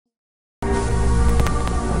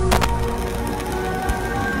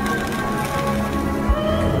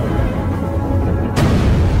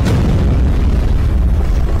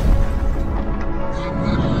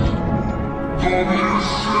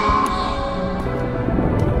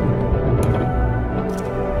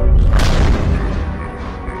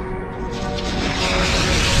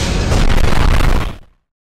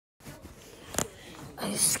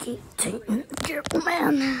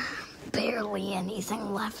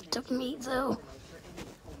after me, though.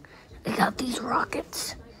 They got these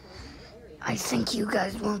rockets. I think you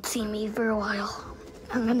guys won't see me for a while.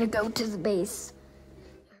 I'm gonna go to the base.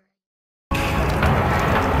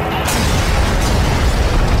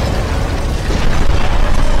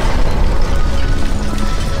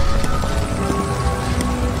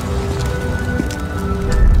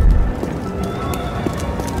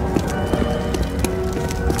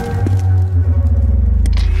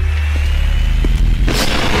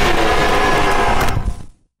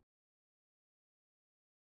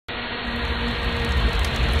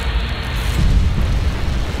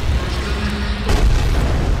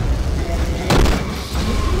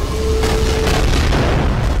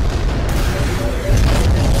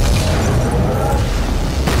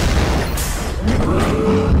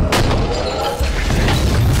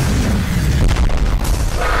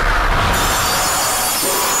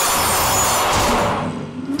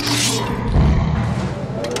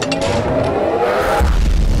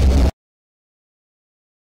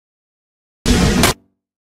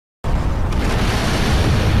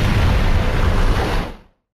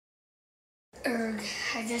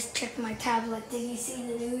 I just checked my tablet. Did you see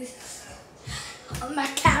the news? My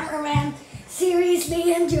cameraman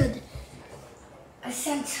seriously injured. I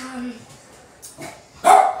sent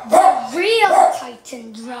the real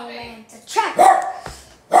Titan drone man to check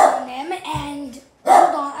on him, and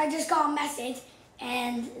hold on, I just got a message,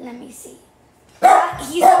 and let me see.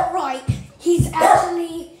 He's alright. He's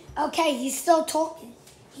actually okay. He's still talking.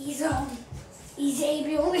 He's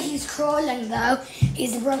able. He's crawling though.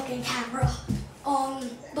 He's a broken camera.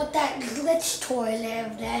 But that glitch toy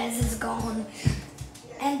of theirs is gone.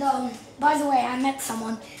 And by the way, I met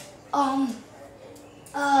someone.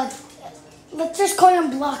 Let's just call him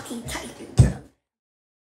Blocky Titan.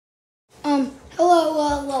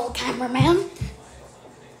 Hello, little cameraman.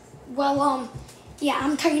 Well, yeah,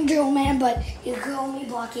 I'm Titan Drill Man, but you call me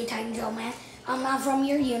Blocky Titan Drill Man. I'm not from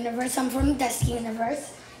your universe. I'm from this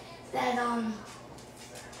universe. That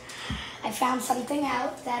I found something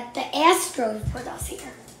out that the Astros put us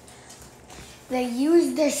here. They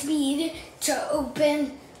used their speed to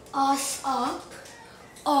open us up,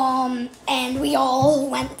 and we all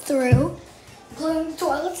went through, including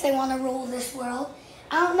toilets. They want to rule this world.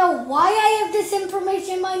 I don't know why I have this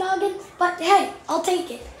information in my noggin, but hey, I'll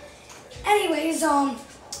take it. Anyways,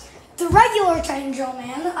 the regular Titan Drill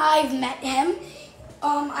Man, I've met him.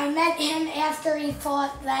 I met him after he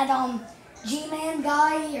fought that, G-Man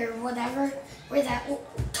guy or whatever, or that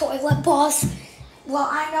toilet boss. Well,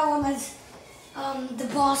 I know him as the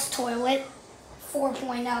boss toilet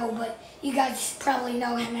 4.0, but you guys probably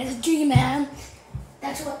know him as G-Man.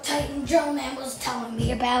 That's what Titan Drill Man was telling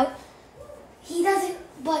me about. He doesn't,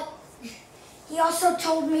 but he also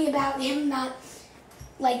told me about him not,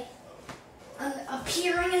 like,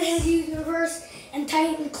 appearing in his universe, and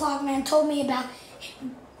Titan Clockman told me about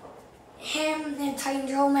him and Titan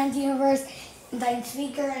Drill Man's universe, and Titan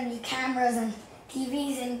Speaker and the cameras and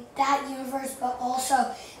TVs in that universe, but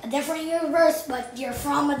also a different universe, but you're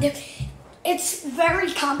from a different... It's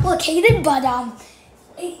very complicated, but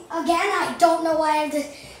again, I don't know why I have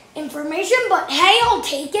this information, but hey, I'll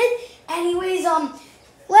take it. Anyways,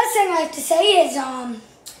 last thing I have to say is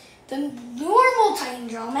the normal Titan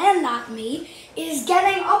Drill Man, not me, is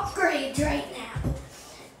getting upgrades right now.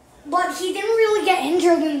 But he didn't really get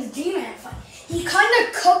injured in the G-Man fight. He kind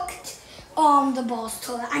of cooked the boss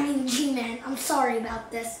toilet. I mean G-Man. I'm sorry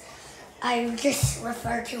about this. I just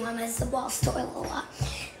refer to him as the boss toilet a lot.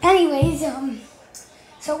 Anyways,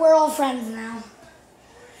 so we're all friends now.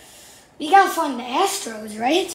 We gotta find the Astros, right?